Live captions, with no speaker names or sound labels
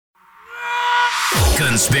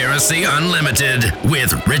Conspiracy Unlimited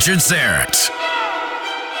with Richard Syrett.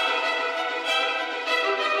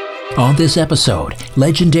 On this episode,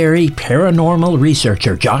 legendary paranormal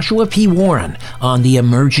researcher Joshua P. Warren on the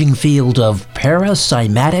emerging field of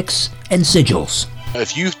paracymatics and sigils.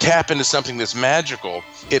 If you tap into something that's magical,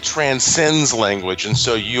 it transcends language, and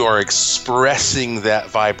so you are expressing that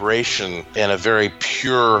vibration in a very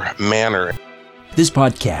pure manner. This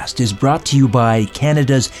podcast is brought to you by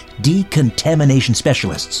Canada's decontamination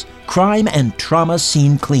specialists, Crime and Trauma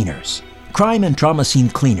Scene Cleaners. Crime and Trauma Scene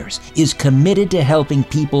Cleaners is committed to helping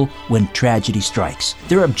people when tragedy strikes.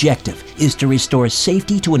 Their objective is to restore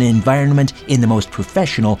safety to an environment in the most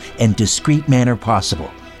professional and discreet manner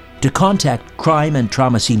possible. To contact Crime and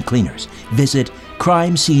Trauma Scene Cleaners, visit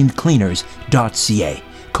crimescenecleaners.ca.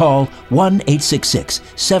 Call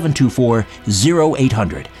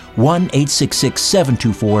 1-866-724-0800,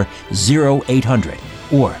 1-866-724-0800,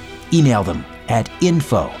 or email them at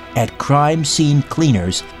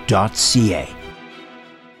info@crimescenecleaners.ca.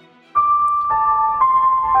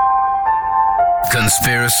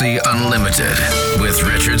 Conspiracy Unlimited with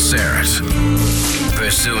Richard Syrett.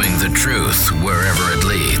 Pursuing the truth wherever it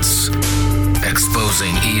leads.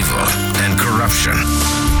 Exposing evil and corruption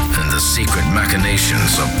and the secret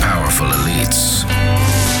machinations of powerful elites.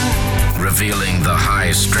 Revealing the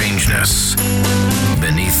high strangeness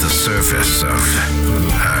beneath the surface of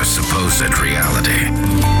our supposed reality.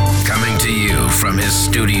 Coming to you from his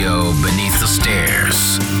studio beneath the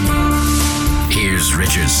stairs. Here's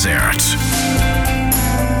Richard Syrett.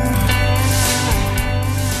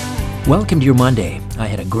 Welcome to your Monday. I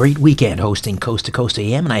had a great weekend hosting Coast to Coast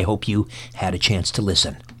AM, and I hope you had a chance to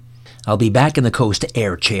listen. I'll be back in the Coast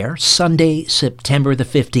Air Chair Sunday, September the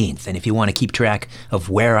 15th, and if you want to keep track of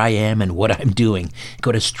where I am and what I'm doing,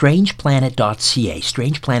 go to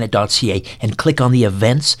strangeplanet.ca, and click on the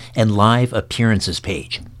Events and Live Appearances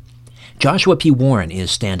page. Joshua P. Warren is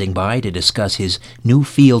standing by to discuss his new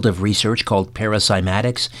field of research called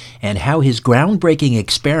paracymatics and how his groundbreaking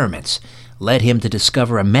experiments led him to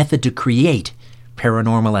discover a method to create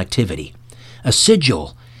paranormal activity. A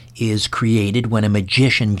sigil is created when a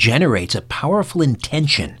magician generates a powerful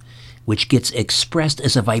intention which gets expressed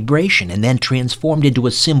as a vibration and then transformed into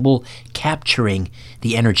a symbol capturing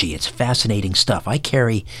the energy. It's fascinating stuff. I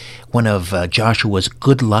carry one of Joshua's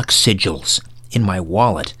good luck sigils in my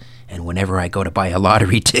wallet, and whenever I go to buy a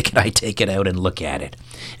lottery ticket, I take it out and look at it.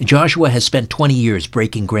 Joshua has spent 20 years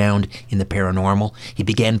breaking ground in the paranormal. He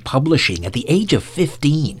began publishing at the age of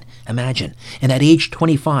 15. Imagine. And at age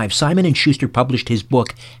 25, Simon & Schuster published his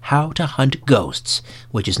book, How to Hunt Ghosts,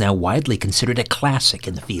 which is now widely considered a classic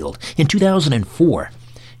in the field. In 2004,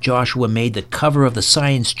 Joshua made the cover of the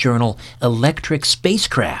science journal Electric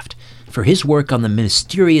Spacecraft for his work on the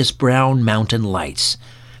mysterious Brown Mountain Lights.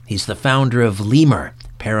 He's the founder of Lemur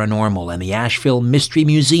Paranormal and the Asheville Mystery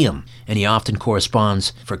Museum, and he often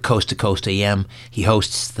corresponds for Coast to Coast AM. He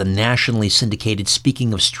hosts the nationally syndicated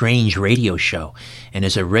Speaking of Strange radio show and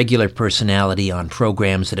is a regular personality on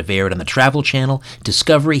programs that have aired on the Travel Channel,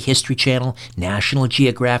 Discovery, History Channel, National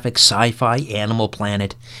Geographic, Sci-Fi, Animal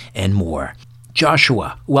Planet, and more.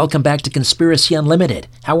 Joshua, welcome back to Conspiracy Unlimited.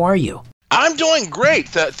 How are you? I'm doing great.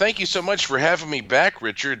 Thank you so much for having me back,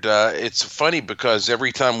 Richard. It's funny because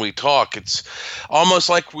every time we talk, it's almost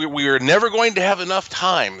like we are never going to have enough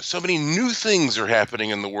time. So many new things are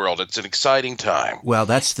happening in the world. It's an exciting time. Well,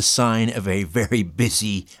 that's the sign of a very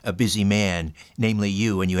busy man, namely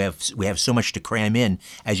you, and we have so much to cram in,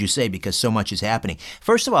 as you say, because so much is happening.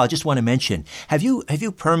 First of all, I just want to mention, have you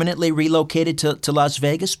permanently relocated to Las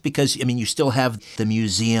Vegas? Because, I mean, you still have the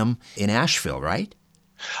museum in Asheville, right?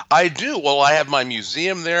 I do. Well, I have my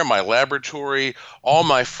museum there, my laboratory. All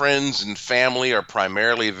my friends and family are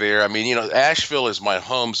primarily there. I mean, you know, Asheville is my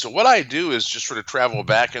home. So what I do is just sort of travel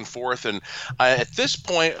back and forth. And at this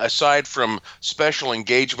point, aside from special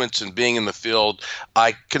engagements and being in the field,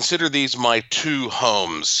 I consider these my two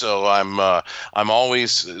homes. So I'm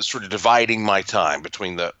always sort of dividing my time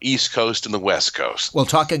between the East Coast and the West Coast. Well,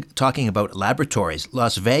 talking about laboratories,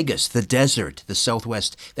 Las Vegas, the desert, the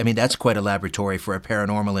Southwest, I mean, that's quite a laboratory for a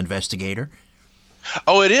paranormal investigator.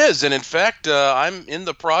 Oh, it is. And in fact, I'm in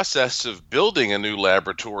the process of building a new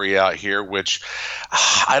laboratory out here, which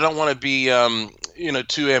I don't want to be,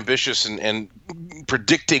 too ambitious and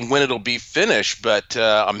predicting when it'll be finished, but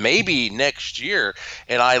maybe next year.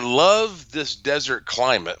 And I love this desert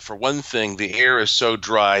climate. For one thing, the air is so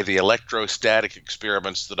dry. The electrostatic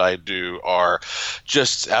experiments that I do are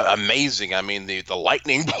just amazing. I mean, the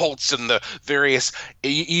lightning bolts and the various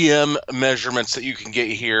EM measurements that you can get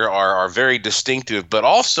here are very distinctive, but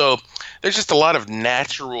also there's just a lot of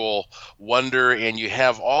natural wonder, and you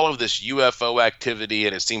have all of this UFO activity,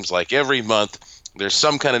 and it seems like every month there's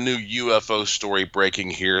some kind of new UFO story breaking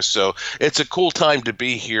here. So it's a cool time to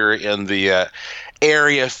be here in the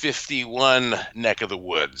Area 51 neck of the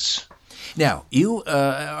woods. Now, you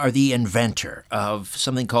are the inventor of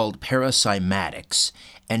something called paracymatics,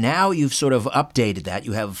 and now you've sort of updated that.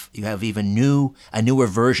 You have even a newer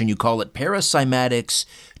version. You call it Paracymatics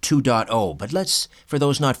 2.0. But let's, for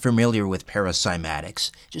those not familiar with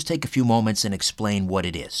paracymatics, just take a few moments and explain what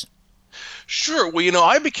it is. Sure. Well,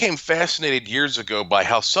 I became fascinated years ago by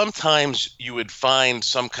how sometimes you would find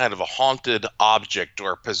some kind of a haunted object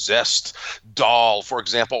or a possessed doll, for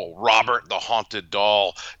example, Robert the Haunted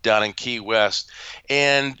Doll down in Key West,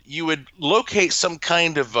 and you would locate some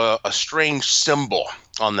kind of a strange symbol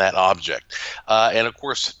on that object. And of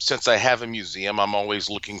course, since I have a museum, I'm always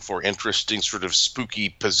looking for interesting sort of spooky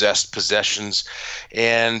possessions.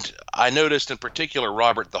 And I noticed in particular,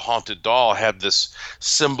 Robert the Haunted Doll had this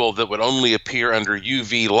symbol that would only appear under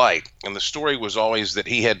UV light. And the story was always that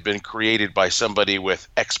he had been created by somebody with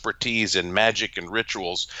expertise in magic and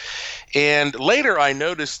rituals. And later I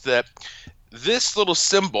noticed that this little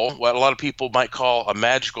symbol, what a lot of people might call a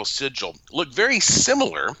magical sigil, looked very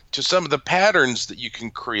similar to some of the patterns that you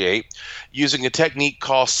can create using a technique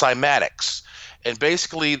called cymatics. And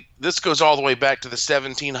basically, this goes all the way back to the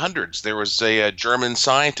 1700s. There was a German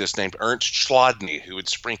scientist named Ernst Chladni who would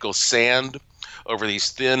sprinkle sand over these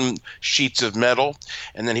thin sheets of metal,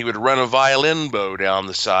 and then he would run a violin bow down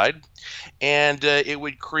the side, and it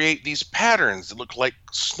would create these patterns that look like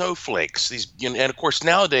snowflakes. And of course,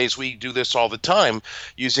 nowadays we do this all the time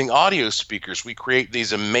using audio speakers. We create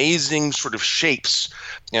these amazing sort of shapes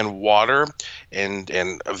in water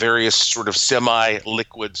and various sort of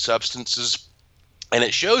semi-liquid substances. And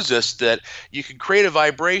it shows us that you can create a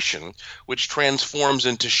vibration which transforms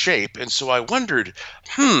into shape. And so I wondered,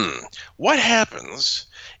 what happens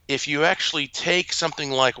if you actually take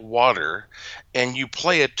something like water and you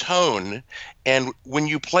play a tone, and when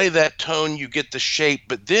you play that tone, you get the shape,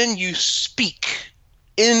 but then you speak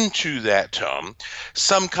into that tone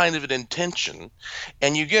some kind of an intention,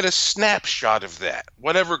 and you get a snapshot of that,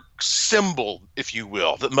 whatever symbol, if you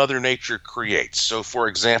will, that Mother Nature creates. So, for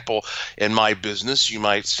example, in my business, you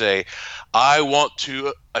might say, I want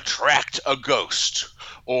to attract a ghost,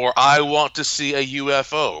 or I want to see a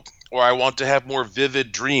UFO, or I want to have more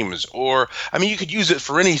vivid dreams, or, I mean, you could use it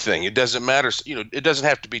for anything. It doesn't matter. It doesn't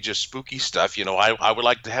have to be just spooky stuff. I would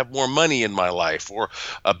like to have more money in my life, or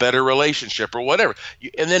a better relationship, or whatever.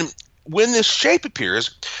 And then when this shape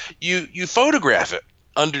appears, you photograph it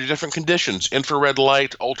under different conditions, infrared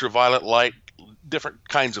light, ultraviolet light, different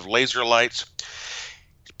kinds of laser lights.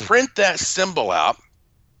 Print that symbol out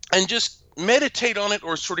and just meditate on it,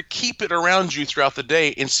 or sort of keep it around you throughout the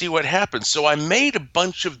day and see what happens. So I made a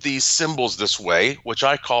bunch of these symbols this way, which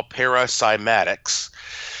I call paracymatics,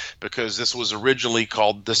 because this was originally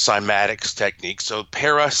called the cymatics technique. So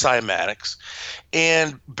paracymatics.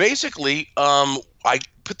 And basically, I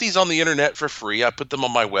put these on the internet for free. I put them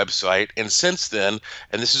on my website. And since then,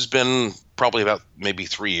 and this has been probably about maybe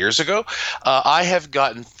 3 years ago, I have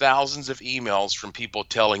gotten thousands of emails from people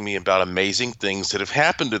telling me about amazing things that have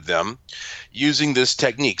happened to them using this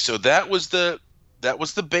technique. So that was the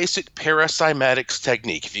basic paracymatics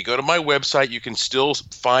technique. If you go to my website, you can still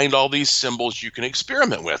find all these symbols you can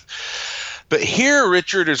experiment with. But here,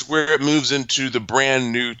 Richard, is where it moves into the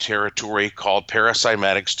brand new territory called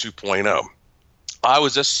Paracymatics 2.0. I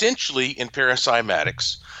was essentially in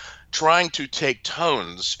paracymatics trying to take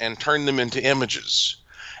tones and turn them into images.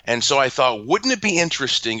 And so I thought, wouldn't it be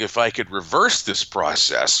interesting if I could reverse this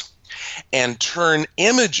process and turn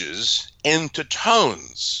images into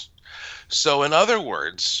tones? So in other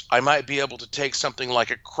words, I might be able to take something like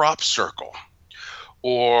a crop circle,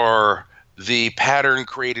 or the pattern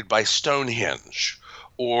created by Stonehenge,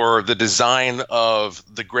 or the design of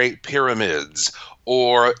the Great Pyramids,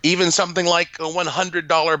 or even something like a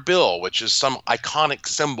 $100 bill, which is some iconic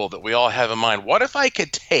symbol that we all have in mind. What if I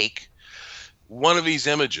could take one of these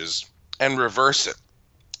images and reverse it?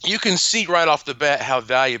 You can see right off the bat how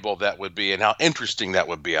valuable that would be and how interesting that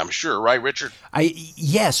would be, I'm sure. Right, Richard?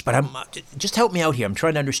 Yes, but just help me out here. I'm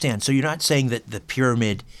trying to understand. So you're not saying that the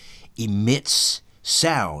pyramid emits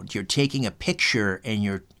sound. You're taking a picture and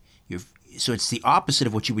you're so it's the opposite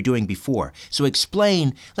of what you were doing before. So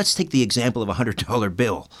explain. Let's take the example of a $100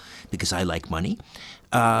 bill, because I like money.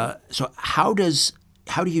 So how does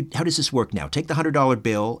this work now? Take the $100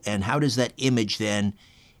 bill, and how does that image then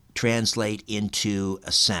translate into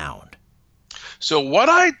a sound? So what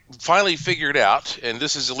I finally figured out, and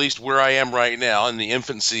this is at least where I am right now in the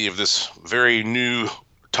infancy of this very new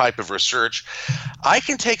type of research, I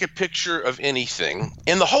can take a picture of anything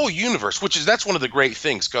in the whole universe, that's one of the great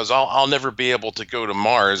things, because I'll never be able to go to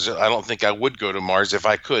Mars. I don't think I would go to Mars if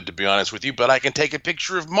I could, to be honest with you, but I can take a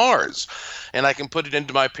picture of Mars and I can put it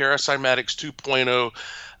into my Paracymatics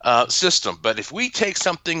 2.0 system. But if we take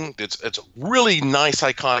something it's a really nice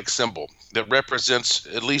iconic symbol that represents,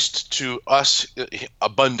 at least to us,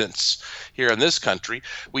 abundance here in this country,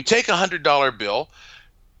 we take a $100 bill,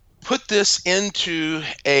 put this into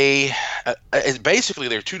basically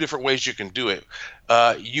there are two different ways you can do it.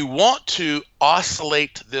 You want to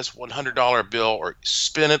oscillate this $100 bill or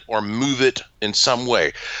spin it or move it in some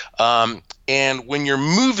way. And when you're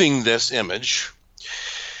moving this image,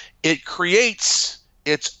 it creates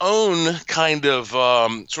its own kind of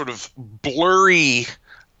sort of blurry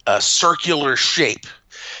circular shape.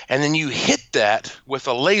 And then you hit that with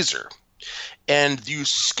a laser. And you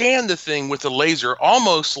scan the thing with a laser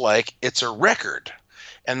almost like it's a record.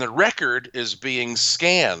 And the record is being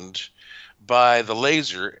scanned by the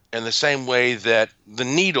laser in the same way that the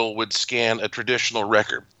needle would scan a traditional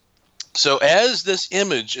record. So as this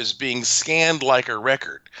image is being scanned like a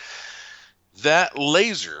record, that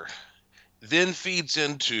laser then feeds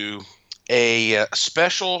into a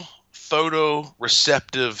special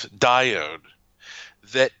photoreceptive diode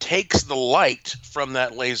that takes the light from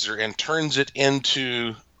that laser and turns it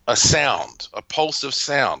into a sound, a pulse of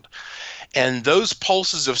sound. And those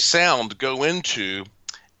pulses of sound go into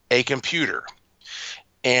a computer.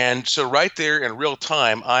 And so right there in real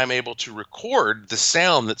time, I'm able to record the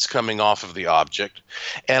sound that's coming off of the object,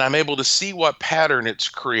 and I'm able to see what pattern it's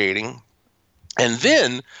creating. And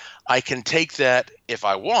then I can take that, if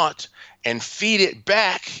I want, and feed it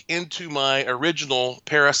back into my original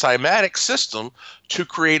Paracymatic system to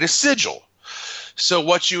create a sigil. So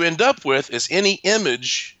what you end up with is any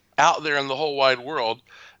image out there in the whole wide world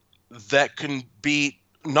that can be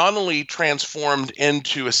not only transformed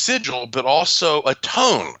into a sigil, but also a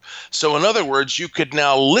tone. So in other words, you could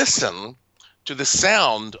now listen to the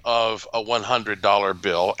sound of a $100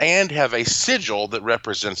 bill and have a sigil that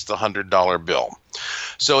represents the $100 bill.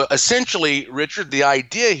 So essentially, Richard, the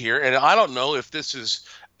idea here, and I don't know if this is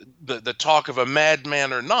the talk of a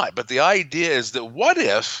madman or not, but the idea is that what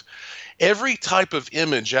if every type of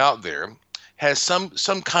image out there has some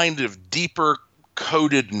kind of deeper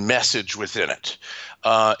coded message within it?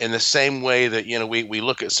 In the same way that, we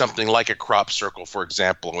look at something like a crop circle, for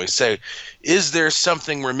example, and we say, is there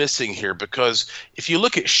something we're missing here? Because if you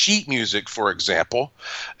look at sheet music, for example,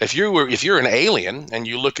 if you're an alien and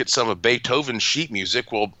you look at some of Beethoven's sheet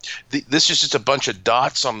music, well, this is just a bunch of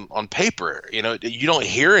dots on paper. You don't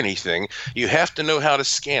hear anything. You have to know how to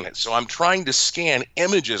scan it. So I'm trying to scan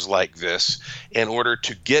images like this in order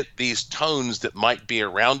to get these tones that might be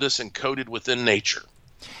around us encoded within nature.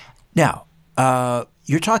 Now,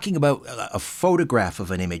 you're talking about a photograph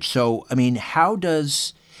of an image. So,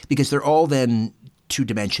 because they're all then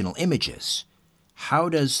two-dimensional images, how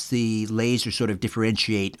does the laser sort of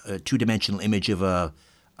differentiate a two-dimensional image of a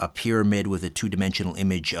pyramid with a two-dimensional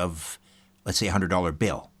image of, let's say, a $100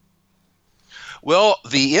 bill? Well,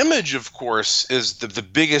 the image, of course, is the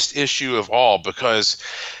biggest issue of all, because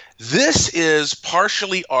this is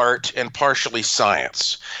partially art and partially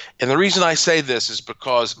science. And the reason I say this is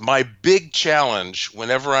because my big challenge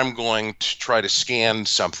whenever I'm going to try to scan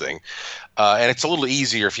something, and it's a little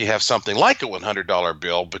easier if you have something like a $100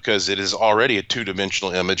 bill because it is already a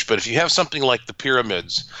two-dimensional image, but if you have something like the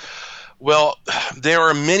pyramids, well, there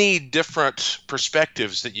are many different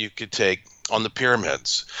perspectives that you could take on the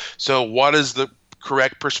pyramids. So what is the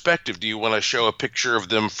correct perspective? Do you want to show a picture of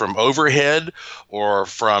them from overhead or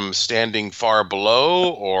from standing far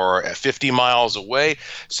below or 50 miles away?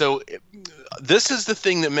 So this is the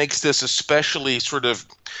thing that makes this especially sort of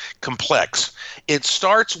complex. It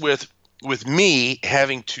starts with me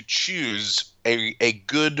having to choose a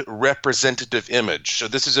good representative image. So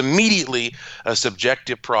this is immediately a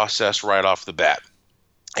subjective process right off the bat.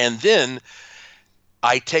 And then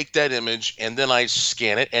I take that image and then I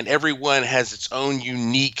scan it, and everyone has its own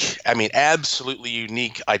unique, absolutely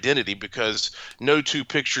unique identity, because no two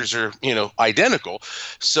pictures are, identical.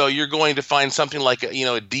 So you're going to find something like, a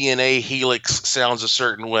DNA helix sounds a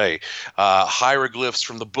certain way. Hieroglyphs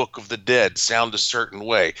from the Book of the Dead sound a certain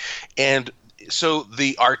way. And so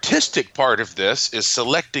the artistic part of this is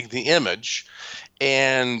selecting the image,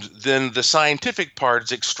 and then the scientific part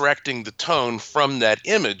is extracting the tone from that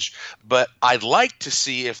image. But I'd like to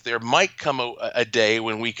see if there might come a day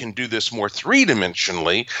when we can do this more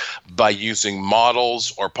three-dimensionally by using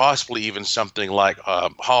models or possibly even something like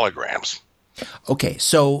holograms. Okay,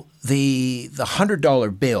 so the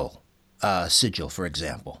 $100 bill sigil, for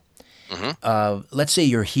example. Let's say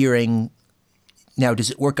you're hearing. Now,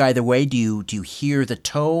 does it work either way? Do you hear the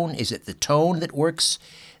tone? Is it the tone that works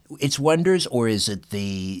its wonders, or is it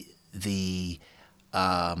the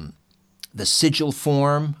sigil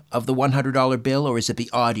form of the $100 bill, or is it the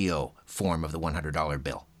audio form of the $100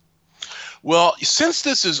 bill? Well, since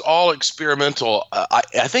this is all experimental,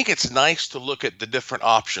 I think it's nice to look at the different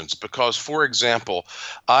options because, for example,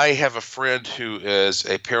 I have a friend who is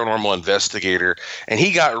a paranormal investigator, and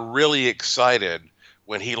he got really excited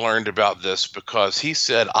when he learned about this because he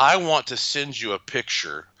said, I want to send you a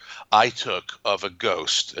picture I took of a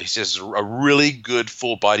ghost. He says, a really good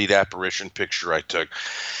full-bodied apparition picture I took.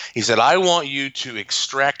 He said, I want you to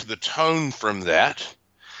extract the tone from that,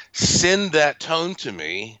 send that tone to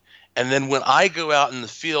me, and then when I go out in the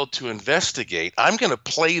field to investigate, I'm going to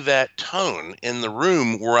play that tone in the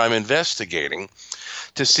room where I'm investigating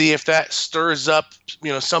to see if that stirs up,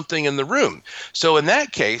 something in the room. So in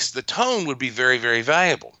that case, the tone would be very, very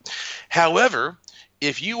valuable. However,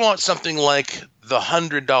 if you want something like the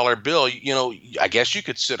 $100 bill, I guess you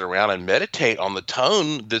could sit around and meditate on the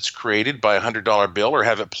tone that's created by a $100 bill or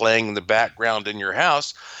have it playing in the background in your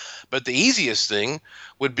house. But the easiest thing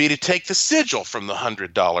would be to take the sigil from the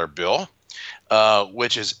 $100 bill,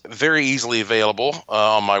 which is very easily available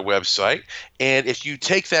on my website. And if you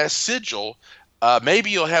take that sigil, maybe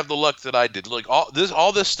you'll have the luck that I did. Look, all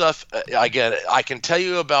this stuff, I can tell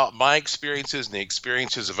you about my experiences and the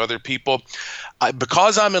experiences of other people.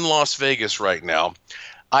 Because I'm in Las Vegas right now,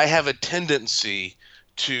 I have a tendency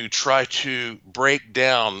to try to break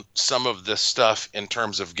down some of this stuff in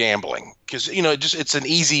terms of gambling because it's an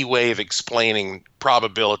easy way of explaining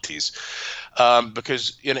probabilities.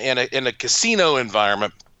 Because in a casino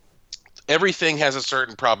environment, everything has a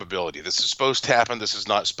certain probability. This is supposed to happen. This is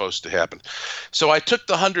not supposed to happen. So I took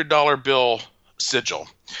the $100 bill sigil,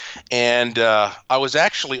 and I was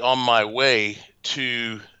actually on my way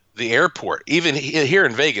to the airport. Even here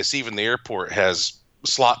in Vegas, even the airport has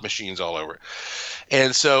slot machines all over it.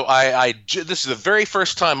 And so this is the very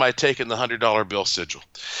first time I'd taken the $100 bill sigil,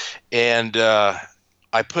 and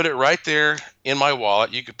I put it right there in my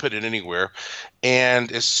wallet. You could put it anywhere. And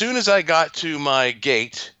as soon as I got to my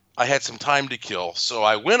gate, I had some time to kill. So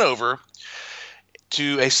I went over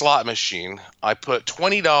to a slot machine. I put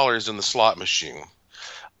 $20 in the slot machine.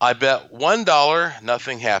 I bet $1,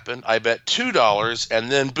 nothing happened. I bet $2, and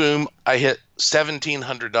then boom, I hit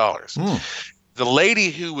 $1,700. The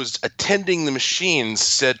lady who was attending the machines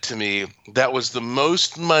said to me that was the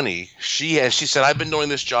most money she has. She said, I've been doing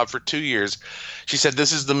this job for 2 years. She said,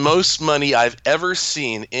 this is the most money I've ever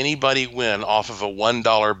seen anybody win off of a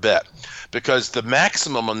 $1 bet, because the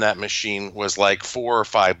maximum on that machine was like $4 or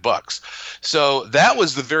 $5. So that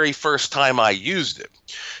was the very first time I used it.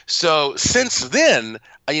 So since then,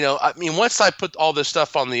 once I put all this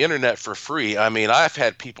stuff on the internet for free, I've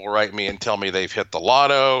had people write me and tell me they've hit the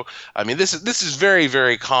lotto. This is very,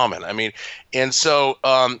 very common. And so,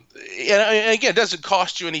 and again, it doesn't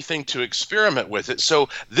cost you anything to experiment with it. So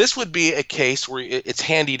this would be a case where it's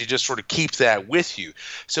handy to just sort of keep that with you.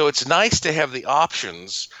 So it's nice to have the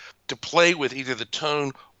options to play with either the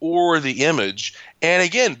tone or the image. And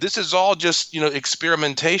again, this is all just,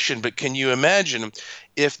 experimentation, but can you imagine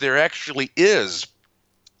if there actually is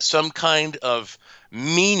some kind of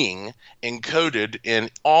meaning encoded in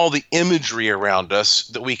all the imagery around us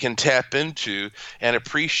that we can tap into and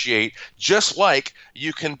appreciate, just like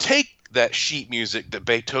you can take that sheet music that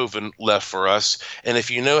Beethoven left for us, and if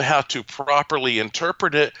you know how to properly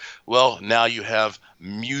interpret it, well, now you have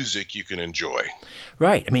music you can enjoy.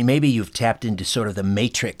 Right. Maybe you've tapped into sort of the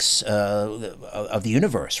matrix of the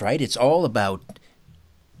universe, right? It's all about,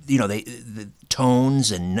 the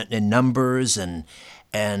tones and numbers and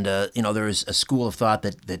there is a school of thought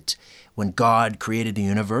that when God created the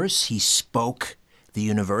universe, he spoke the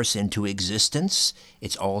universe into existence.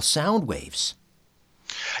 It's all sound waves.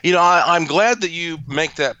 I'm glad that you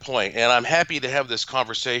make that point, and I'm happy to have this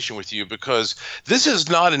conversation with you because this is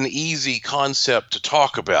not an easy concept to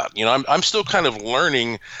talk about. I'm still kind of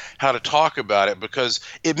learning how to talk about it because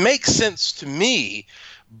it makes sense to me,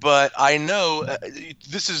 but I know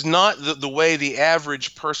this is not the way the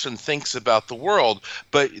average person thinks about the world.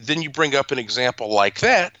 But then you bring up an example like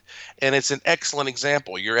that, and it's an excellent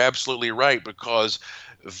example. You're absolutely right, because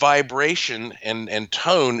vibration and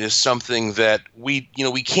tone is something that we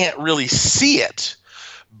can't really see it,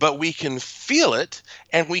 but we can feel it,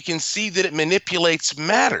 and we can see that it manipulates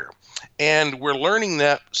matter. And we're learning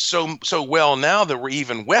that so well now that we're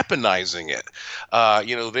even weaponizing it.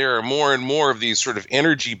 There are more and more of these sort of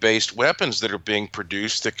energy-based weapons that are being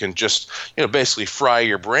produced that can just, basically fry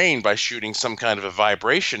your brain by shooting some kind of a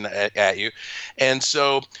vibration at you. And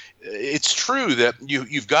so it's true that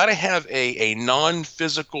you've got to have a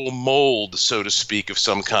non-physical mold, so to speak, of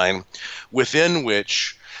some kind, within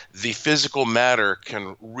which the physical matter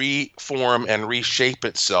can reform and reshape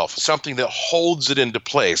itself, something that holds it into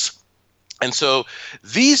place. And so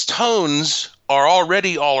these tones are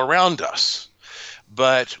already all around us,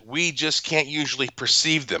 but we just can't usually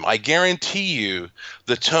perceive them. I guarantee you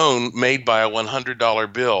the tone made by a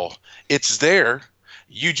 $100 bill, it's there.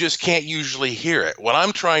 You just can't usually hear it. What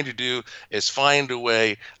I'm trying to do is find a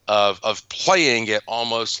way of playing it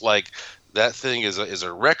almost like that thing is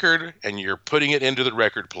a record, and you're putting it into the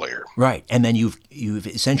record player. Right, and then you've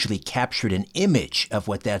essentially captured an image of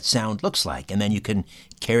what that sound looks like, and then you can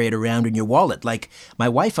carry it around in your wallet, like my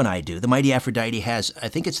wife and I do. The Mighty Aphrodite has, I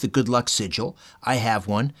think it's the Good Luck Sigil. I have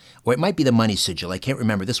one, or it might be the Money Sigil. I can't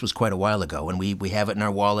remember. This was quite a while ago, and we have it in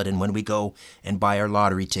our wallet, and when we go and buy our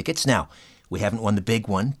lottery tickets. Now, we haven't won the big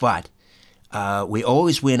one, but we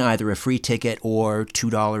always win either a free ticket or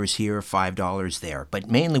 $2 here, $5 there.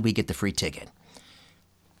 But mainly we get the free ticket.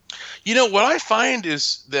 What I find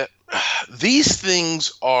is that these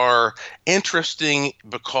things are interesting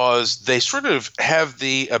because they sort of have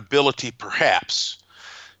the ability, perhaps,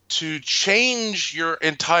 to change your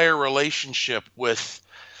entire relationship with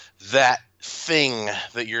that thing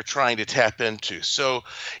that you're trying to tap into. So,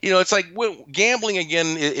 it's like gambling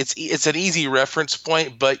again. It's an easy reference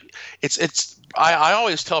point, but I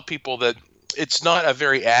always tell people that it's not a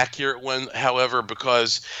very accurate one, however,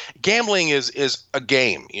 because gambling is a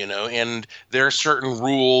game, and there are certain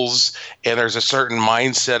rules and there's a certain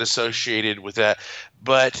mindset associated with that.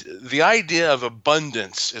 But the idea of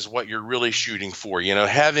abundance is what you're really shooting for,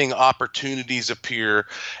 having opportunities appear,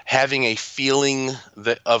 having a feeling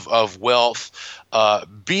of wealth,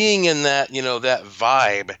 being in that, that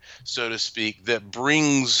vibe, so to speak, that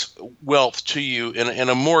brings wealth to you in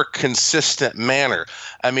a more consistent manner.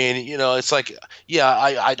 I mean, it's like,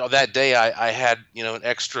 I that day I had, an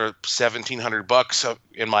extra $1,700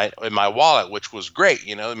 in my wallet, which was great,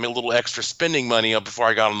 a little extra spending money before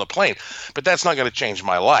I got on the plane, but that's not going to change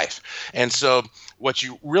my life. And so what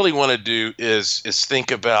you really want to do is think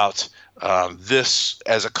about this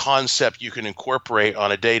as a concept you can incorporate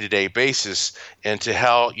on a day-to-day basis into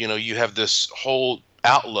how, you have this whole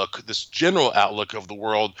outlook, this general outlook of the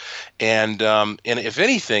world. And if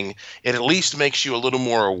anything, it at least makes you a little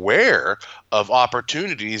more aware of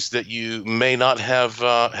opportunities that you may not have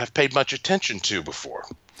paid much attention to before.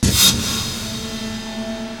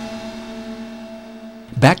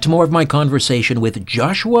 Back to more of my conversation with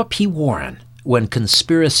Joshua P. Warren when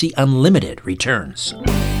Conspiracy Unlimited returns.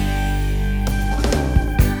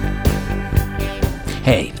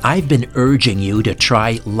 Hey, I've been urging you to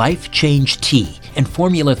try Life Change Tea and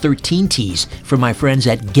Formula 13 teas from my friends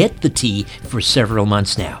at Get the Tea for several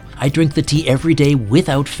months now. I drink the tea every day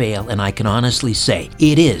without fail, and I can honestly say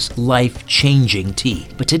it is life-changing tea.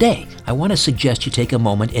 But today, I want to suggest you take a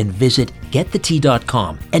moment and visit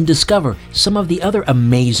getthetea.com and discover some of the other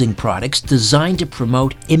amazing products designed to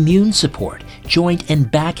promote immune support, joint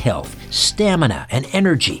and back health, stamina and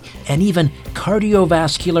energy, and even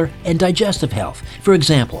cardiovascular and digestive health. For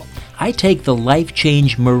example, I take the Life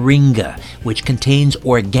Change Moringa, which contains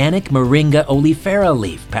organic Moringa oleifera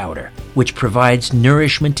leaf powder, which provides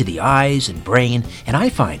nourishment to the eyes and brain, and I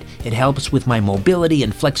find it helps with my mobility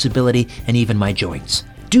and flexibility and even my joints.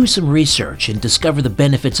 Do some research and discover the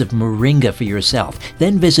benefits of Moringa for yourself.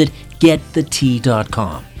 Then visit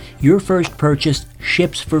getthetea.com. Your first purchase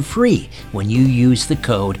ships for free when you use the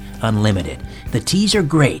code UNLIMITED. The teas are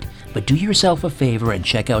great, but do yourself a favor and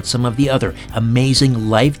check out some of the other amazing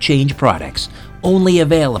Life Change products, only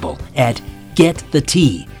available at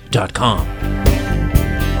getthetea.com.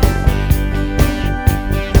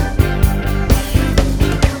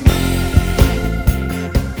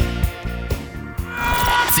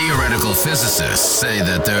 Theoretical physicists say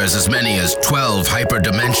that there's as many as 12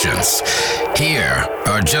 hyperdimensions. Here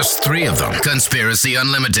are just 3 of them. Conspiracy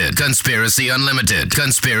Unlimited, Conspiracy Unlimited,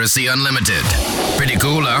 Conspiracy Unlimited. Pretty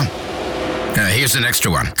cool, huh? Here's an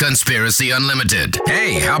extra one. Conspiracy Unlimited.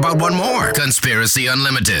 Hey, how about one more? Conspiracy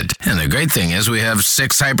Unlimited. And the great thing is we have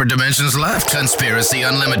 6 hyperdimensions left. Conspiracy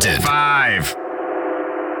Unlimited. 5.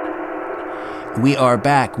 We are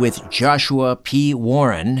back with Joshua P.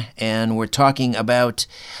 Warren, and we're talking about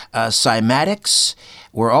cymatics.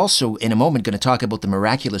 We're also, in a moment, going to talk about the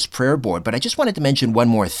Miraculous Prayer Board, but I just wanted to mention one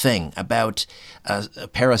more thing about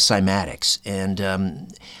paracymatics. And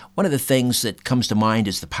one of the things that comes to mind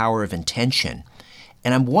is the power of intention.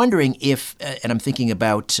 And I'm wondering if, and I'm thinking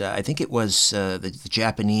about, I think it was the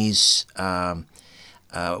Japanese,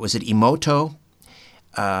 was it Emoto?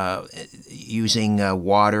 Using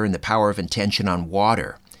water and the power of intention on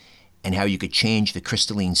water and how you could change the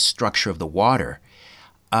crystalline structure of the water.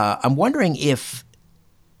 I'm wondering if,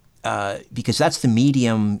 because that's the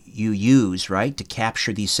medium you use, right, to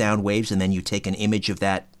capture these sound waves, and then you take an image of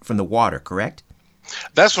that from the water, correct?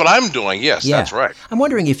 That's what I'm doing. Yes, Yeah. That's right. I'm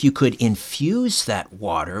wondering if you could infuse that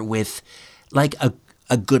water with like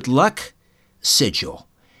a good luck sigil.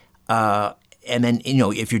 And then,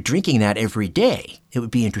 if you're drinking that every day, it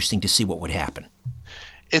would be interesting to see what would happen.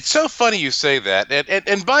 It's so funny you say that.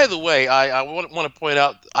 And by the way, I want to point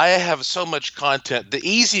out, I have so much content. The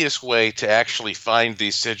easiest way to actually find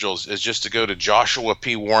these sigils is just to go to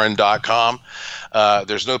joshuapwarren.com.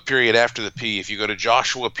 There's no period after the P. If you go to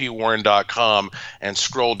joshuapwarren.com and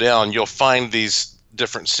scroll down, you'll find these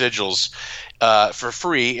different sigils for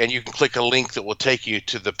free, and you can click a link that will take you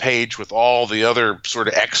to the page with all the other sort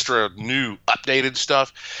of extra new updated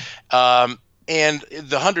stuff. And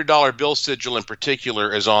the $100 bill sigil in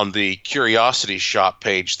particular is on the Curiosity Shop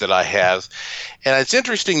page that I have. And it's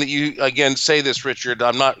interesting that you, again, say this, Richard.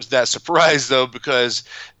 I'm not that surprised, though, because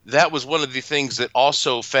that was one of the things that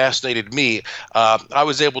also fascinated me. I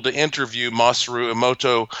was able to interview Masaru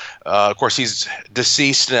Emoto. Of course, he's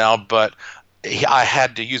deceased now, but I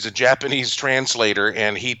had to use a Japanese translator,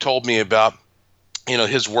 and he told me about,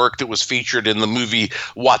 his work that was featured in the movie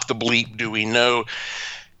What the Bleep Do We Know?,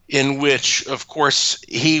 in which, of course,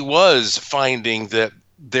 he was finding that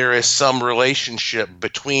there is some relationship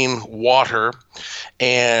between water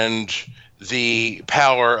and the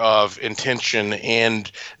power of intention,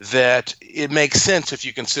 and that it makes sense if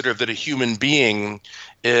you consider that a human being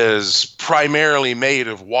is primarily made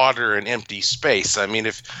of water and empty space. I mean,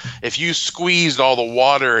 if you squeezed all the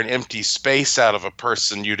water and empty space out of a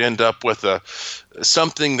person, you'd end up with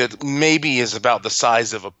something that maybe is about the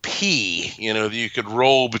size of a pea, that you could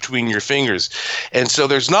roll between your fingers. And so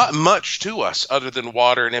there's not much to us other than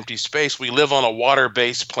water and empty space. We live on a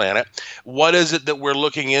water-based planet. What is it that we're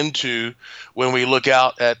looking into when we look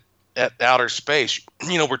out at outer space?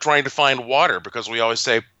 We're trying to find water, because we always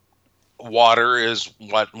say water is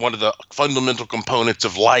one of the fundamental components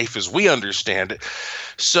of life as we understand it.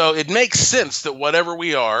 So it makes sense that whatever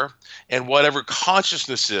we are and whatever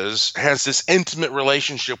consciousness is has this intimate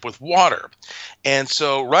relationship with water. And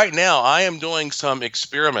so right now I am doing some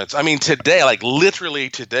experiments. I mean, today, like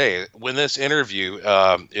literally today, when this interview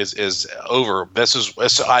is over,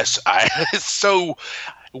 it's so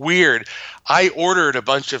weird. I ordered a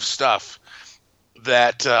bunch of stuff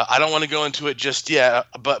that I don't want to go into it just yet,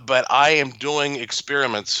 but I am doing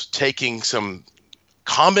experiments, taking some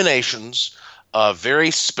combinations of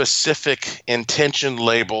very specific intention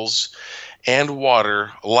labels and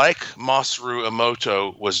water, like Masaru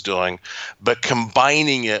Emoto was doing, but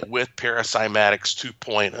combining it with Paracymatics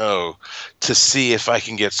 2.0 to see if I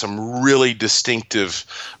can get some really distinctive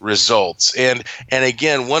results. And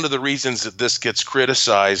again, one of the reasons that this gets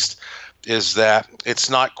criticized is that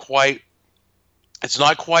it's not quite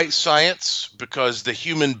science, because the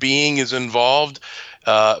human being is involved,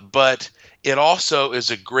 but it also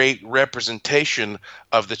is a great representation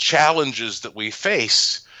of the challenges that we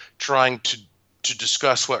face trying to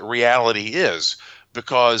discuss what reality is,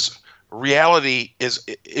 because reality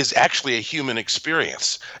is actually a human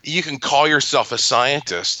experience. You can call yourself a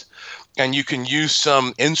scientist, and you can use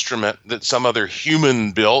some instrument that some other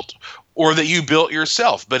human built or that you built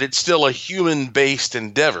yourself, but it's still a human-based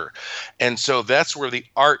endeavor. And so that's where the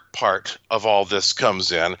art part of all this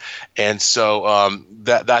comes in. And so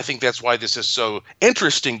that I think that's why this is so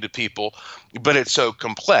interesting to people, but it's so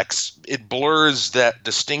complex. It blurs that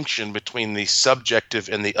distinction between the subjective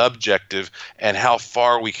and the objective, and how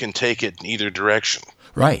far we can take it in either direction.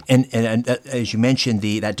 Right, and as you mentioned,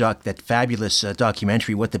 that fabulous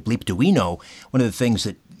documentary, What the Bleep Do We Know? One of the things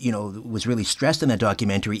that was really stressed in that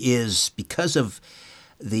documentary is because of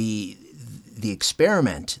the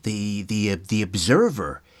experiment, the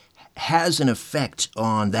observer has an effect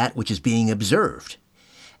on that which is being observed,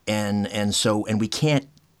 and we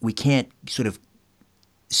can't sort of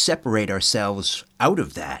separate ourselves out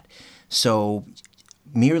of that. So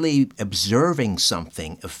merely observing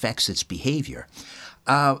something affects its behavior.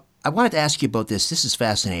 I wanted to ask you about this. This is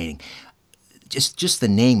fascinating. just the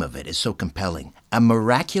name of it is so compelling. A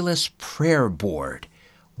miraculous prayer board.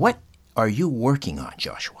 What are you working on,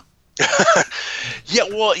 Joshua? Yeah,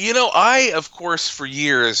 well, I, of course, for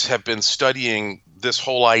years have been studying this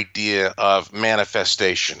whole idea of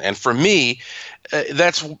manifestation. And for me,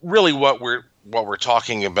 that's really what we're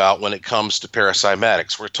talking about when it comes to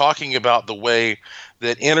paracymatics. We're talking about the way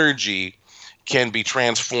that energy can be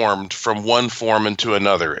transformed from one form into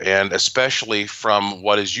another, and especially from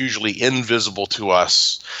what is usually invisible to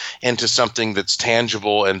us into something that's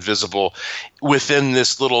tangible and visible within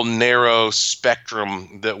this little narrow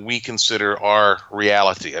spectrum that we consider our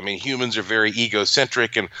reality. I mean, humans are very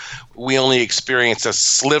egocentric, and we only experience a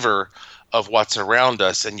sliver of what's around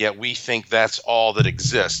us, and yet we think that's all that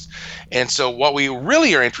exists. And so what we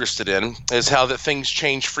really are interested in is how that things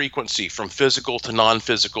change frequency from physical to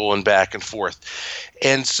non-physical and back and forth.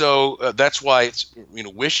 And so that's why it's,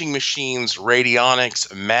 wishing machines,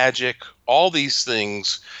 radionics, magic, all these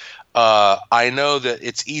things. I know that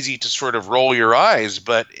it's easy to sort of roll your eyes,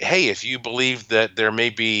 but hey, if you believe that there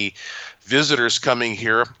may be visitors coming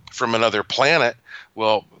here from another planet,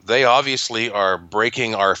 well, they obviously are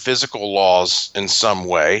breaking our physical laws in some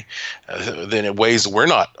way, in ways we're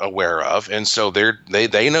not aware of. And so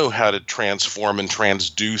they know how to transform and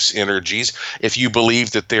transduce energies. If you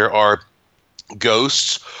believe that there are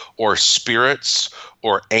ghosts or spirits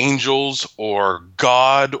or angels or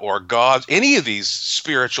God or gods, any of these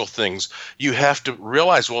spiritual things, you have to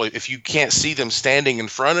realize, well, if you can't see them standing in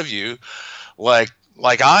front of you, like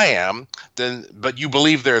I am, but you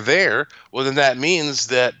believe they're there, well, then that means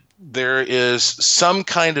that there is some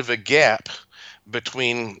kind of a gap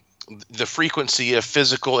between the frequency of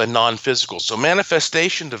physical and non-physical. So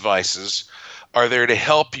manifestation devices are there to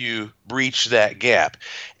help you breach that gap.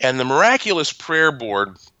 And the Miraculous Prayer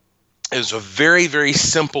Board is a very, very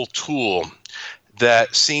simple tool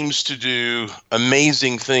that seems to do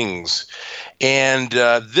amazing things. And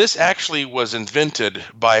this actually was invented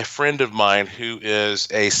by a friend of mine who is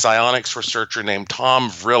a psionics researcher named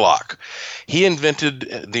Tom Vrillock. He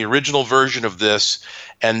invented the original version of this,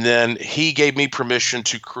 and then he gave me permission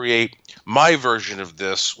to create my version of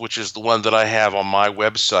this, which is the one that I have on my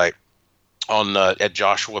website at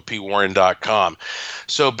joshuapwarren.com.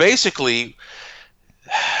 So basically,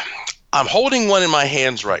 I'm holding one in my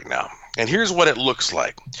hands right now. And here's what it looks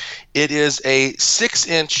like. It is a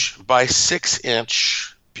 6-inch by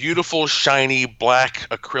 6-inch, beautiful, shiny, black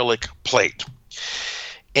acrylic plate.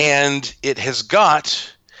 And it has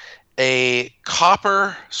got a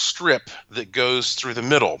copper strip that goes through the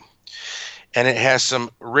middle. And it has some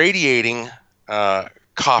radiating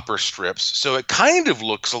copper strips. So it kind of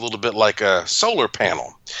looks a little bit like a solar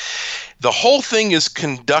panel. The whole thing is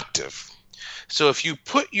conductive. So if you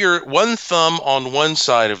put your one thumb on one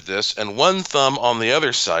side of this and one thumb on the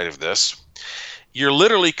other side of this, you're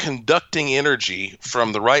literally conducting energy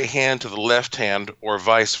from the right hand to the left hand or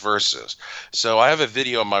vice versa. So I have a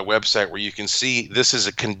video on my website where you can see this is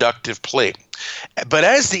a conductive plate. But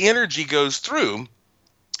as the energy goes through,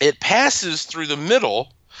 it passes through the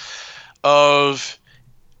middle of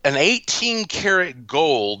an 18-karat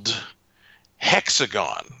gold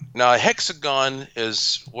hexagon. Now, a hexagon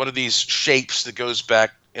is one of these shapes that goes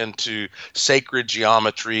back into sacred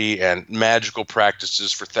geometry and magical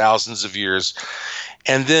practices for thousands of years.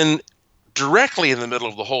 And then directly in the middle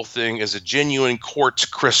of the whole thing is a genuine quartz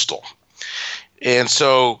crystal. And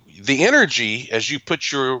so the energy, as you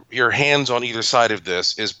put your hands on either side of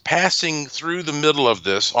this, is passing through the middle of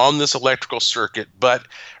this on this electrical circuit, but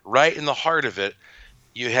right in the heart of it,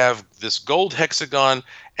 you have this gold hexagon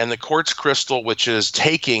and the quartz crystal, which is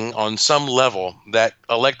taking on some level that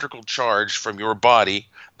electrical charge from your body,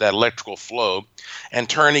 that electrical flow, and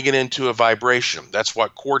turning it into a vibration. That's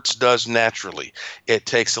what quartz does naturally. It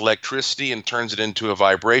takes electricity and turns it into a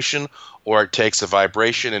vibration, or it takes a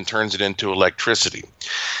vibration and turns it into electricity.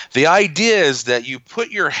 The idea is that you put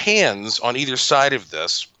your hands on either side of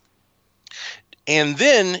this, and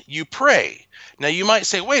then you pray. Now, you might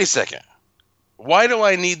say, wait a second. Why do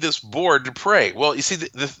I need this board to pray? Well, you see,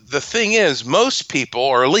 the thing is, most people,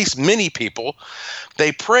 or at least many people,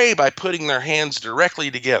 they pray by putting their hands directly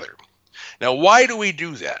together. Now, why do we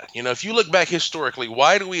do that? If you look back historically,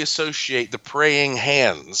 why do we associate the praying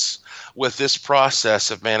hands with this process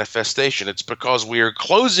of manifestation? It's because we are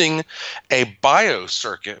closing a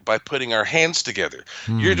biocircuit by putting our hands together.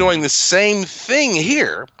 You're doing the same thing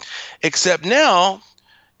here, except now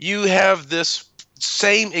you have this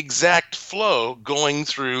same exact flow going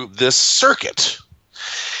through this circuit.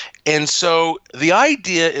 And so the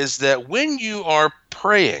idea is that when you are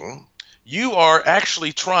praying, you are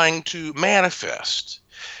actually trying to manifest.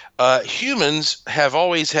 humans have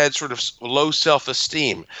always had sort of low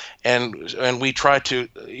self-esteem, and we try to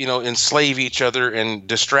enslave each other and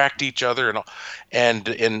distract each other and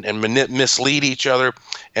mislead each other,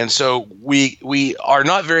 and so we are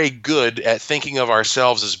not very good at thinking of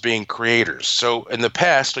ourselves as being creators. So in the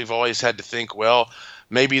past, we've always had to think, well,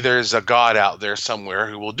 maybe there's a God out there somewhere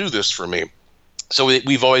who will do this for me. So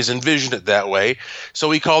we've always envisioned it that way. So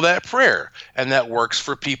we call that prayer, and that works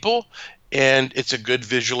for people. And it's a good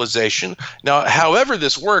visualization. Now, however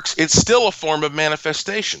this works, it's still a form of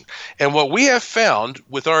manifestation. And what we have found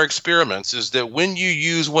with our experiments is that when you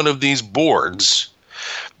use one of these boards,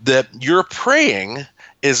 that your praying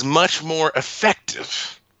is much more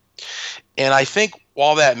effective. And I think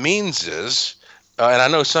all that means is, and I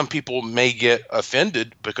know some people may get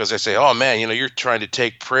offended because they say, oh man, you're trying to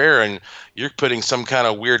take prayer and you're putting some kind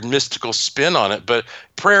of weird mystical spin on it. But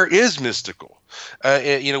prayer is mystical.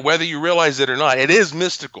 Whether you realize it or not, it is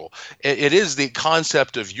mystical. It is the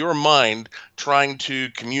concept of your mind trying to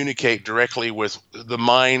communicate directly with the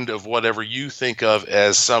mind of whatever you think of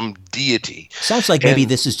as some deity. Sounds like maybe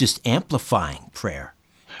this is just amplifying prayer.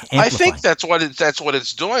 I think that's what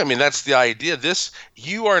it's doing. I mean, that's the idea.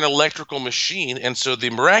 You are an electrical machine, and so the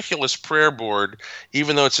Miraculous Prayer Board,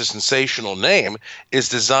 even though it's a sensational name, is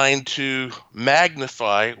designed to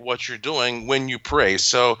magnify what you're doing when you pray.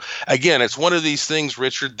 So again, it's one of these things,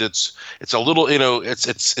 Richard, it's a little,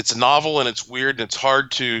 it's novel and it's weird and it's hard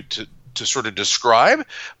to sort of describe,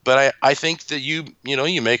 but I think that you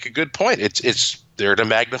make a good point. It's there to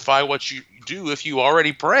magnify what you do if you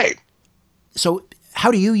already pray. So how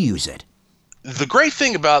do you use it? The great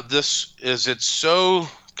thing about this is it's so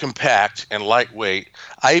compact and lightweight.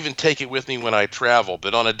 I even take it with me when I travel,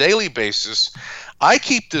 but on a daily basis, I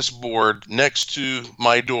keep this board next to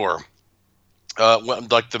my door,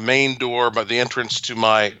 like the main door, by the entrance to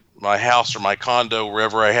my house or my condo,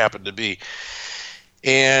 wherever I happen to be.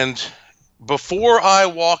 And before I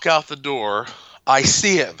walk out the door, I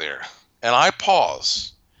see it there, and I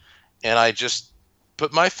pause, and I just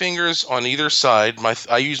put my fingers on either side.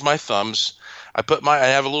 I use my thumbs. I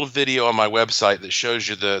have a little video on my website that shows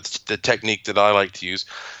you the technique that I like to use.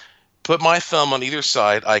 Put my thumb on either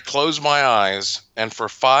side. I close my eyes, and for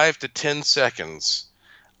 5 to 10 seconds,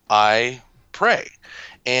 I pray.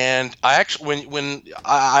 And I actually, when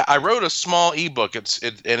I wrote a small ebook, it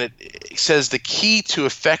says the key to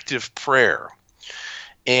effective prayer,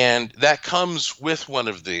 and that comes with one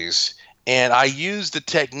of these. And I use the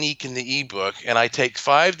technique in the ebook, and I take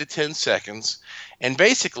 5 to 10 seconds, and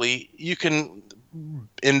basically you can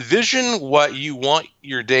envision what you want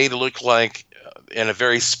your day to look like in a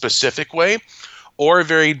very specific way or a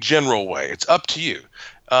very general way. It's up to you.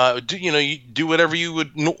 You do whatever you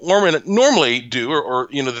would normally do, or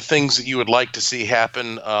the things that you would like to see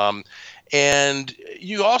happen. And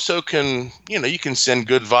you also can, you can send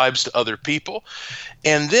good vibes to other people,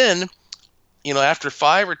 and then after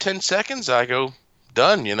 5 or 10 seconds, I go,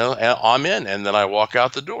 done, I'm in. And then I walk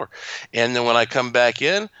out the door. And then when I come back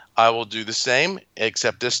in, I will do the same,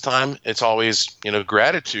 except this time it's always,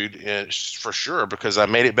 gratitude for sure, because I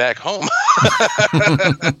made it back home.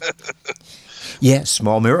 Yeah,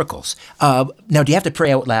 small miracles. Now, do you have to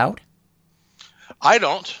pray out loud? I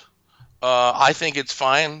don't. I think it's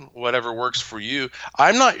fine, whatever works for you.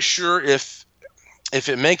 I'm not sure if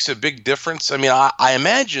it makes a big difference. I mean, I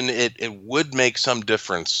imagine it would make some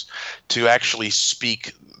difference to actually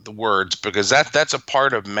speak the words, because that's a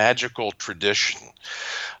part of magical tradition.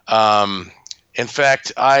 In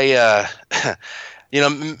fact,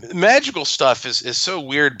 magical stuff is so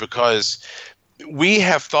weird because we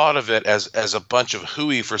have thought of it as a bunch of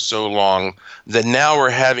hooey for so long that now we're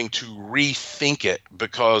having to rethink it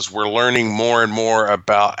because we're learning more and more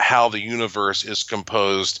about how the universe is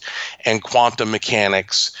composed and quantum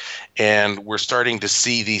mechanics. And we're starting to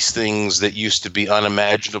see these things that used to be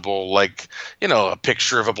unimaginable, like, a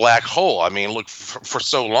picture of a black hole. I mean, look, for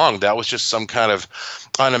so long, that was just some kind of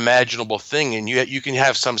unimaginable thing. And you can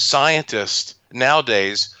have some scientist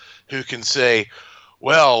nowadays who can say,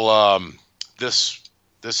 well, this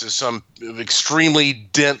is some extremely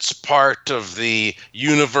dense part of the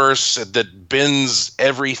universe that bends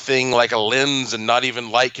everything like a lens and not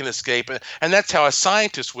even light can escape it. And that's how a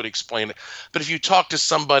scientist would explain it. But if you talk to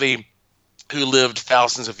somebody who lived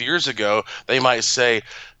thousands of years ago, they might say,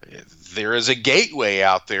 there is a gateway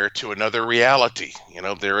out there to another reality.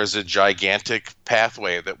 There is a gigantic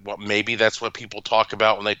pathway maybe that's what people talk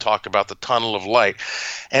about when they talk about the tunnel of light.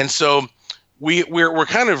 And so we're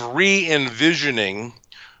kind of re-envisioning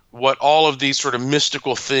what all of these sort of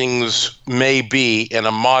mystical things may be in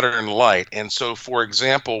a modern light. And so, for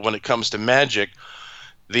example, when it comes to magic,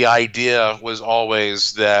 the idea was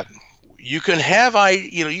always that you can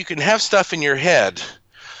have stuff in your head,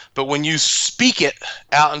 but when you speak it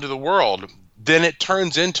out into the world, then it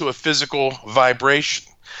turns into a physical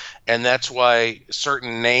vibration. And that's why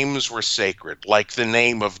certain names were sacred, like the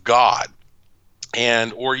name of God.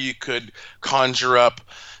 Or you could conjure up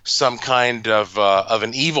some kind of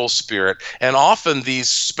an evil spirit. And often these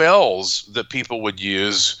spells that people would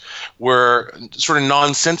use were sort of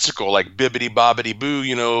nonsensical, like bibbidi bobbidi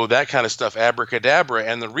boo, that kind of stuff, abracadabra.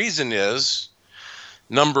 And the reason is,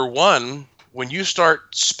 number one, when you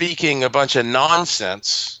start speaking a bunch of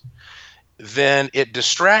nonsense, then it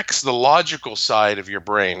distracts the logical side of your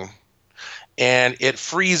brain and it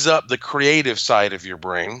frees up the creative side of your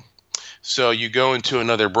brain. So you go into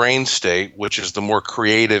another brain state, which is the more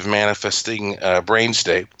creative manifesting brain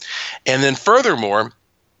state. And then furthermore,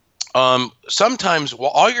 sometimes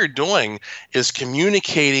all you're doing is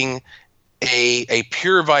communicating a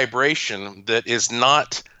pure vibration that is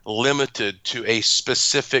not limited to a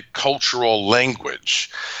specific cultural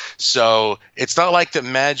language. So it's not like that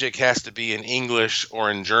magic has to be in English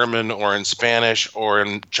or in German or in Spanish or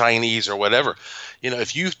in Chinese or whatever.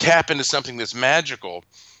 If you tap into something that's magical,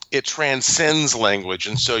 it transcends language,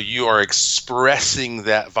 and so you are expressing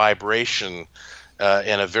that vibration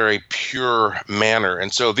in a very pure manner.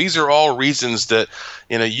 And so these are all reasons that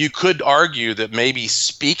you could argue that maybe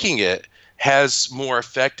speaking it has more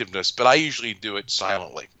effectiveness, but I usually do it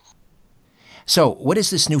silently. So, what is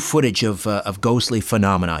this new footage of ghostly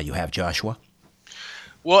phenomena you have, Joshua?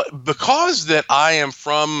 Well, because that I am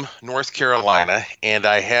from North Carolina and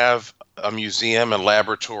I have a museum and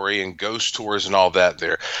laboratory and ghost tours and all that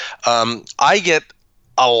there, I get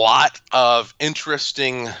a lot of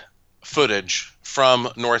interesting footage from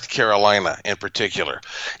North Carolina in particular.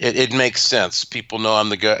 It makes sense. People know I'm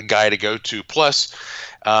the guy to go to. Plus,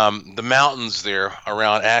 the mountains there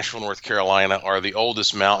around Asheville, North Carolina are the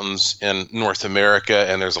oldest mountains in North America,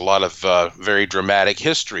 and there's a lot of very dramatic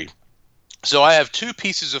history. So I have two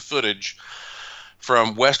pieces of footage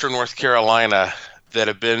from Western North Carolina that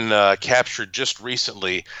have been captured just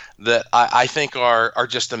recently that I think are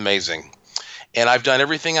just amazing. And I've done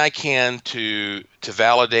everything I can to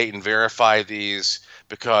validate and verify these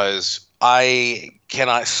because I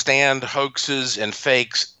cannot stand hoaxes and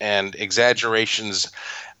fakes and exaggerations.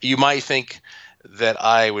 You might think that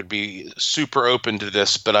I would be super open to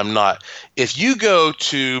this, but I'm not. If you go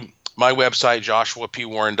to my website,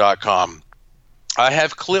 joshuapwarren.com, I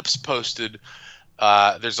have clips posted.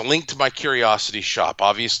 There's a link to my Curiosity Shop.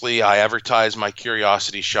 Obviously, I advertise my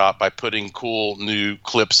Curiosity Shop by putting cool new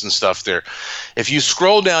clips and stuff there. If you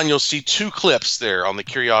scroll down, you'll see two clips there on the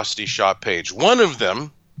Curiosity Shop page. One of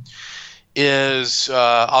them is,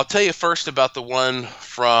 I'll tell you first about the one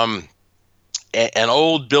from an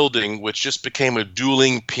old building which just became a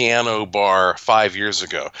dueling piano bar 5 years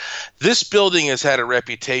ago. This building has had a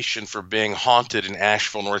reputation for being haunted in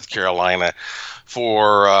Asheville, North Carolina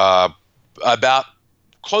for about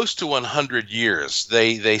close to 100 years.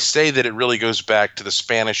 They say that it really goes back to the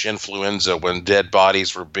Spanish influenza when dead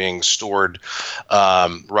bodies were being stored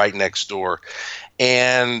right next door.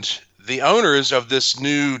 And the owners of this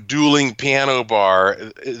new dueling piano bar,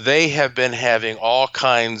 they have been having all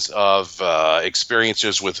kinds of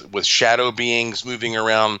experiences with shadow beings moving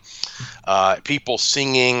around, people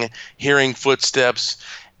singing, hearing footsteps.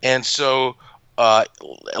 And so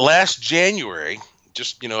last January,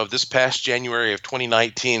 just, of this past January of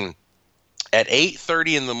 2019, at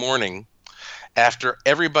 8:30 in the morning, after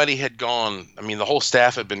everybody had gone, the whole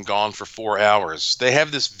staff had been gone for 4 hours, they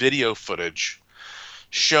have this video footage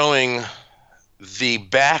showing the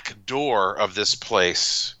back door of this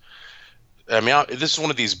place. This is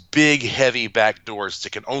one of these big, heavy back doors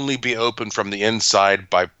that can only be opened from the inside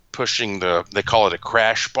by pushing they call it a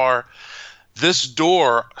crash bar. This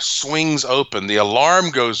door swings open, the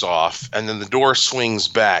alarm goes off, and then the door swings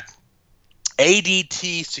back.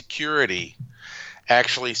 ADT security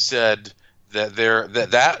actually said that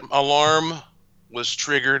that alarm was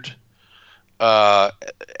triggered.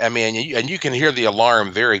 And you can hear the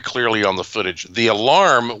alarm very clearly on the footage. The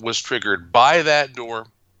alarm was triggered by that door,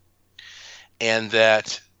 and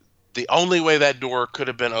that the only way that door could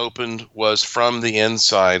have been opened was from the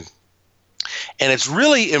inside. And it's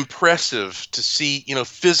really impressive to see,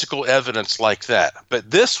 physical evidence like that. But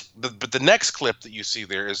the next clip that you see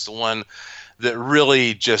there is the one that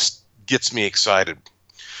really just gets me excited.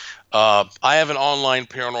 I have an online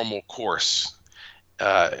paranormal course,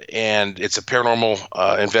 and it's a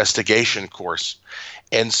paranormal investigation course.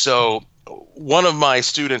 And so one of my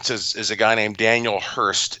students is a guy named Daniel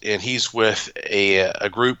Hurst, and he's with a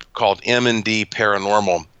group called M&D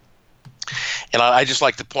Paranormal. And I just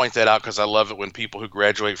like to point that out because I love it when people who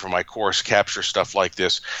graduate from my course capture stuff like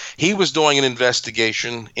this. He was doing an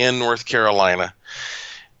investigation in North Carolina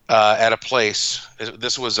at a place.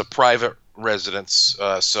 This was a private residence,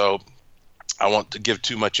 so I won't give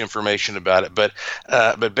too much information about it. But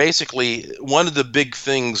basically, one of the big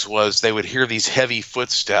things was they would hear these heavy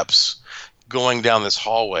footsteps going down this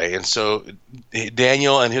hallway. And so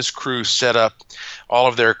Daniel and his crew set up all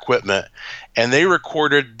of their equipment, and they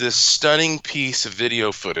recorded this stunning piece of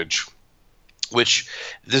video footage, which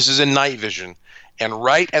this is in night vision. And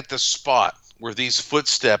right at the spot where these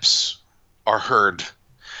footsteps are heard,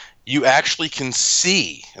 you actually can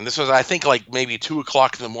see, and this was, I think, like maybe 2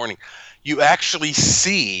 o'clock in the morning, you actually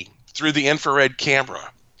see through the infrared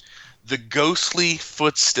camera the ghostly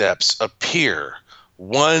footsteps appear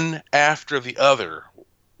one after the other,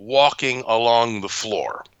 walking along the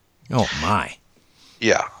floor. Oh, my.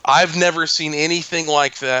 Yeah, I've never seen anything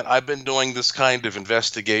like that. I've been doing this kind of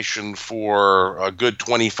investigation for a good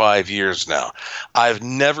 25 years now. I've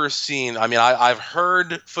never seen, I've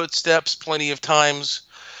heard footsteps plenty of times,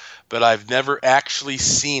 but I've never actually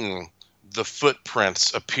seen the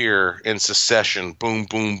footprints appear in succession, boom,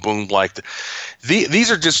 boom, boom, like that. These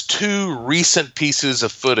are just two recent pieces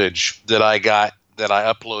of footage that I got, that I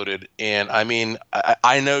uploaded. And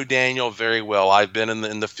I know Daniel very well. I've been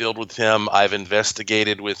in the field with him. I've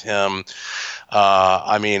investigated with him.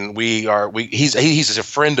 He's a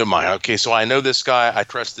friend of mine. Okay, so I know this guy. I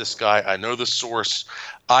trust this guy. I know the source.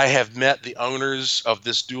 I have met the owners of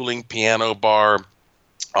this dueling piano bar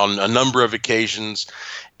on a number of occasions.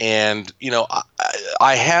 And,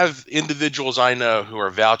 I have individuals I know who are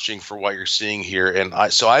vouching for what you're seeing here. And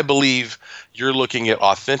so I believe you're looking at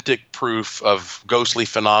authentic proof of ghostly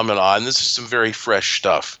phenomena. And this is some very fresh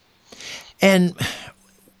stuff. And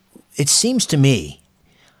it seems to me,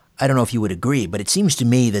 I don't know if you would agree, but it seems to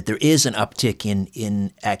me that there is an uptick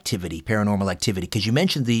in activity, paranormal activity, because you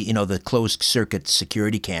mentioned the closed circuit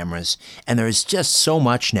security cameras, and there's just so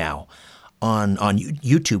much now on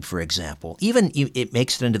YouTube, for example. Even it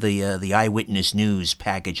makes it into the eyewitness news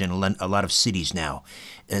package in a lot of cities now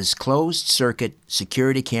as closed circuit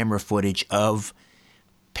security camera footage of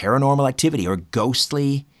paranormal activity or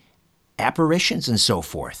ghostly apparitions and so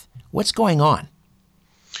forth. What's going on?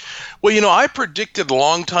 Well, I predicted a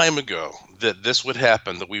long time ago that this would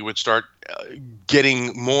happen, that we would start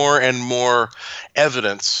getting more and more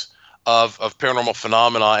evidence of paranormal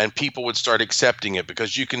phenomena, and people would start accepting it,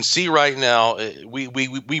 because you can see right now,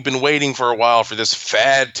 we've been waiting for a while for this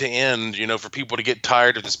fad to end, for people to get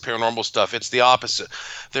tired of this paranormal stuff. It's the opposite.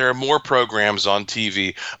 There are more programs on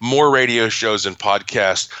TV, more radio shows and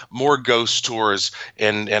podcasts, more ghost tours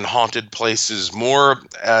and haunted places, more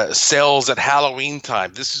sales at Halloween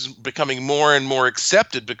time. This is becoming more and more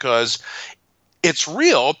accepted because it's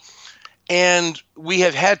real, and we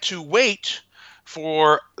have had to wait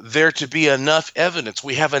for there to be enough evidence.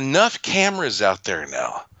 We have enough cameras out there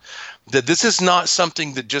now that this is not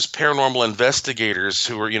something that just paranormal investigators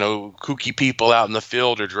who are, kooky people out in the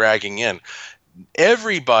field are dragging in.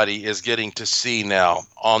 Everybody is getting to see now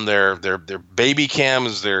on their baby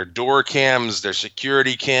cams, their door cams, their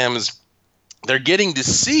security cams. They're getting to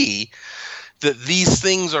see that these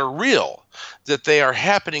things are real, that they are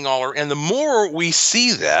happening all around. And the more we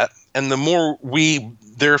see that, and the more we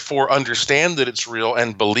therefore understand that it's real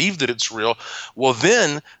and believe that it's real, well,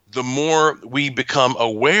 then the more we become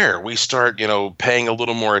aware. We start, paying a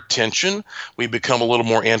little more attention. We become a little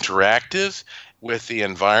more interactive with the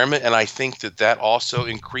environment. And I think that also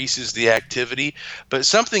increases the activity. But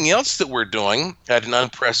something else that we're doing at an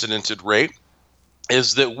unprecedented rate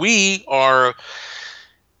is that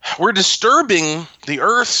we're disturbing the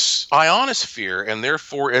Earth's ionosphere, and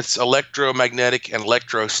therefore its electromagnetic and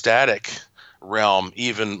electrostatic realm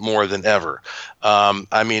even more than ever.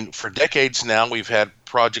 For decades now, we've had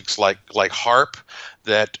projects like HAARP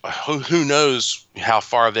that who knows how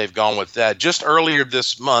far they've gone with that. Just earlier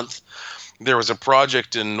this month, there was a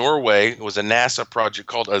project in Norway. It was a NASA project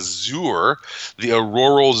called AZUR, the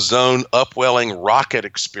Auroral Zone Upwelling Rocket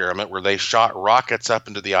Experiment, where they shot rockets up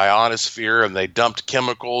into the ionosphere and they dumped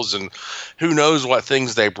chemicals and who knows what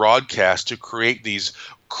things they broadcast to create these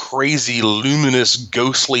crazy, luminous,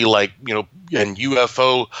 ghostly, and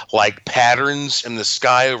UFO-like patterns in the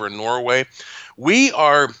sky over Norway.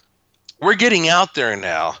 We're getting out there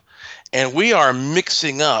now, and we are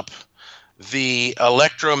mixing up the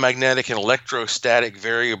electromagnetic and electrostatic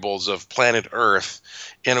variables of planet Earth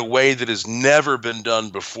in a way that has never been done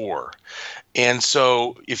before. And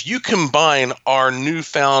so if you combine our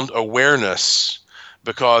newfound awareness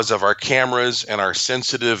because of our cameras and our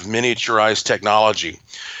sensitive miniaturized technology.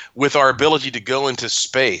 With our ability to go into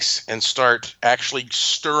space and start actually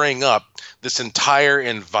stirring up this entire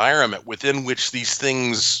environment within which these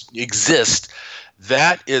things exist,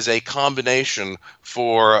 that is a combination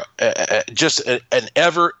for just an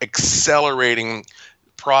ever accelerating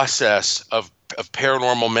process of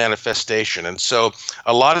paranormal manifestation. And so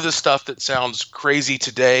a lot of the stuff that sounds crazy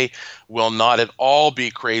today will not at all be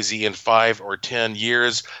crazy in 5 or 10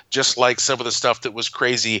 years, just like some of the stuff that was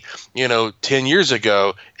crazy, 10 years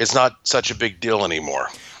ago is not such a big deal anymore.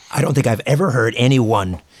 I don't think I've ever heard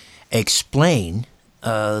anyone explain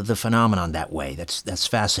the phenomenon that way. That's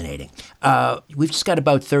fascinating. We've just got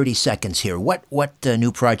about 30 seconds here. What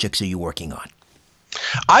new projects are you working on?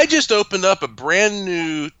 I just opened up a brand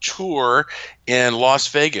new tour in Las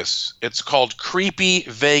Vegas. It's called Creepy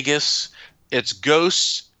Vegas. It's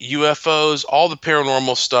ghosts, UFOs, all the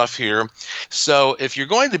paranormal stuff here. So if you're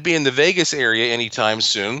going to be in the Vegas area anytime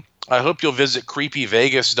soon, I hope you'll visit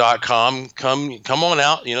creepyvegas.com. Come on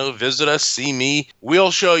out, visit us, see me.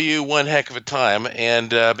 We'll show you one heck of a time.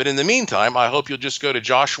 And but in the meantime, I hope you'll just go to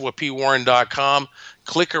joshuapwarren.com,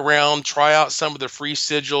 click around, try out some of the free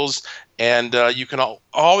sigils, and you can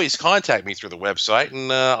always contact me through the website,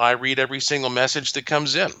 and I read every single message that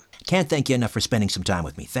comes in. Can't thank you enough for spending some time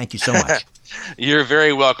with me. Thank you so much. You're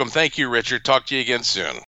very welcome. Thank you, Richard. Talk to you again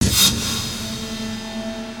soon.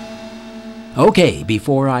 Okay,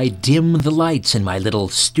 before I dim the lights in my little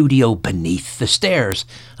studio beneath the stairs,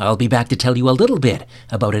 I'll be back to tell you a little bit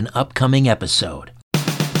about an upcoming episode.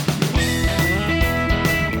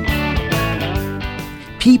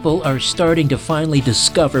 People are starting to finally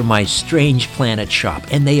discover my Strange Planet shop,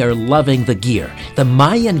 and they are loving the gear. The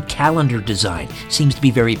Mayan calendar design seems to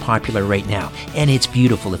be very popular right now, and it's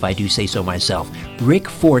beautiful if I do say so myself. Rick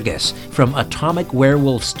Forgas from Atomic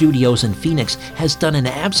Werewolf Studios in Phoenix has done an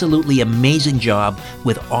absolutely amazing job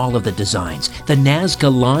with all of the designs. The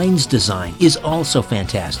Nazca Lines design is also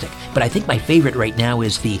fantastic, but I think my favorite right now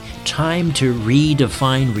is the Time to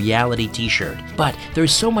Redefine Reality t-shirt. But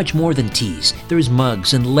there's so much more than tees. There's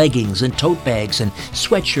mugs and leggings and tote bags and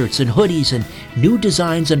sweatshirts and hoodies and new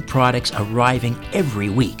designs and products arriving every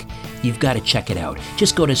week. You've got to check it out.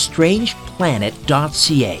 Just go to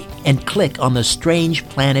strangeplanet.ca and click on the Strange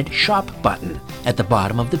Planet Shop button at the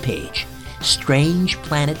bottom of the page.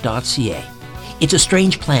 strangeplanet.ca. It's a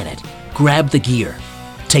strange planet. Grab the gear.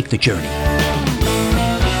 Take the journey.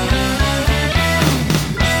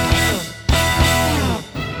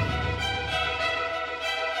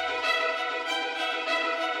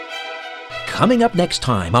 Coming up next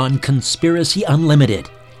time on Conspiracy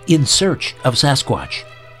Unlimited, In Search of Sasquatch.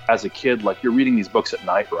 As a kid, you're reading these books at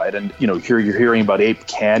night, right? And, you're hearing about Ape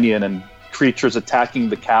Canyon and creatures attacking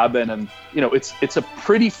the cabin. And, it's a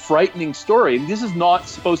pretty frightening story. And this is not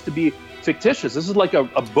supposed to be fictitious. This is like a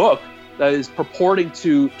book that is purporting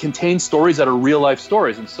to contain stories that are real life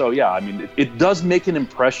stories. And so, yeah, it does make an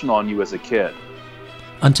impression on you as a kid.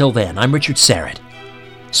 Until then, I'm Richard Serrett.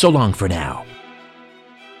 So long for now.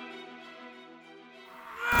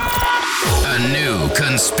 A new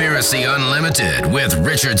Conspiracy Unlimited with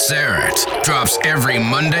Richard Serrett drops every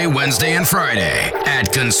Monday, Wednesday, and Friday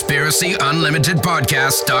at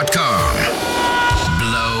conspiracyunlimitedpodcast.com.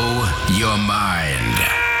 Blow your mind.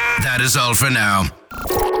 That is all for now.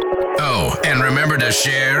 Oh, and remember to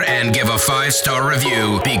share and give a 5-star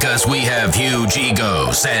review because we have huge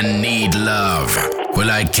egos and need love. We're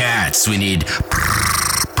like cats. We need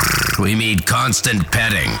constant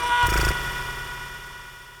petting.